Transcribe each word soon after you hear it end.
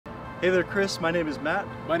Hey there, Chris. My name is Matt.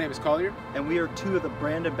 My name is Collier. And we are two of the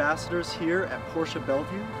brand ambassadors here at Porsche of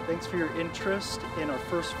Bellevue. Thanks for your interest in our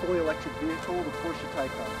first fully electric vehicle, the Porsche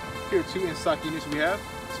Taycan. Here are two in-stock units we have.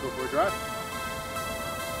 Let's go for a drive.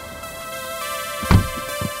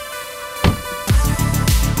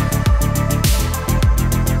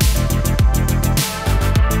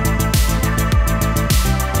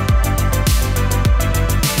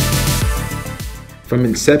 From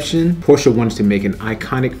inception, Porsche wanted to make an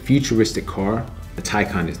iconic, futuristic car. The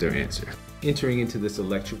Taycan is their answer. Entering into this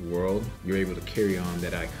electric world, you're able to carry on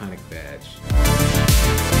that iconic badge.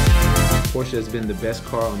 Porsche has been the best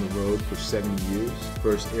car on the road for 70 years.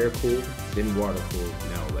 First air-cooled, then water-cooled,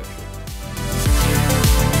 now electric.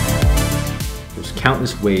 There's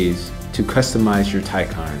countless ways to customize your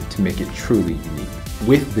Taycan to make it truly unique.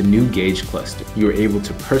 With the new gauge cluster, you're able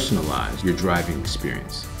to personalize your driving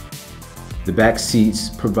experience. The back seats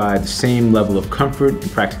provide the same level of comfort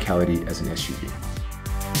and practicality as an SUV.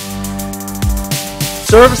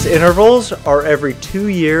 Service intervals are every 2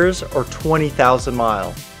 years or 20,000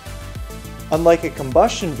 miles. Unlike a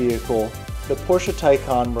combustion vehicle, the Porsche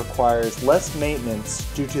Taycan requires less maintenance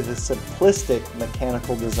due to the simplistic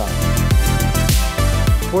mechanical design.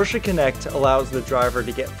 Porsche Connect allows the driver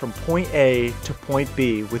to get from point A to point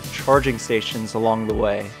B with charging stations along the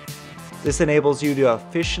way. This enables you to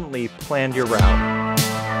efficiently plan your route.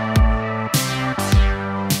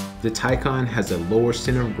 The Taycan has a lower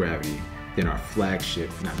center of gravity than our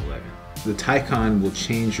flagship 911. The Taycan will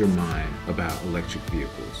change your mind about electric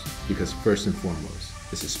vehicles because first and foremost,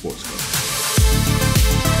 it's a sports car.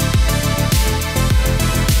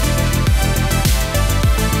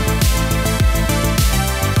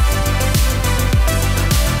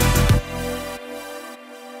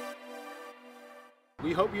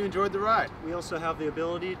 We hope you enjoyed the ride. We also have the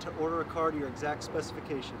ability to order a car to your exact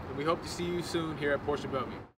specification. And we hope to see you soon here at Porsche of Bellevue.